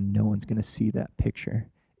 pieces, then no one's going to see that picture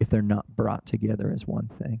if they're not brought together as one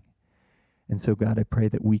thing. And so, God, I pray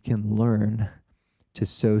that we can learn to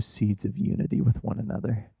sow seeds of unity with one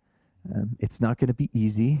another. It's not going to be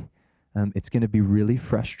easy. It's going to be really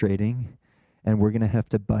frustrating, and we're going to have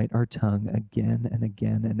to bite our tongue again and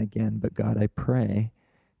again and again. But God, I pray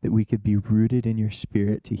that we could be rooted in your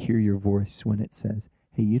spirit to hear your voice when it says,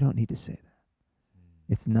 hey, you don't need to say that.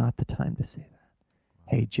 It's not the time to say that.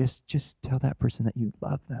 Hey, just tell that person that you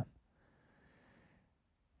love them.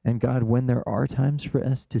 And God, when there are times for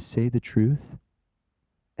us to say the truth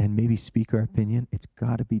and maybe speak our opinion, it's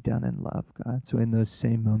got to be done in love, God. So in those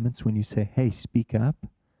same moments when you say, hey, speak up,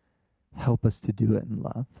 help us to do it in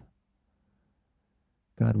love.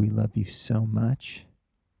 God, we love you so much,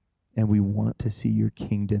 and we want to see your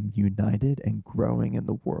kingdom united and growing in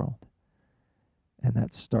the world. And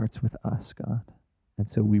that starts with us, God. And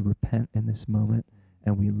so we repent in this moment,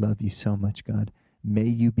 and we love you so much, God. May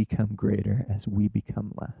you become greater as we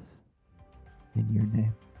become less. In your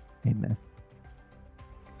name, amen.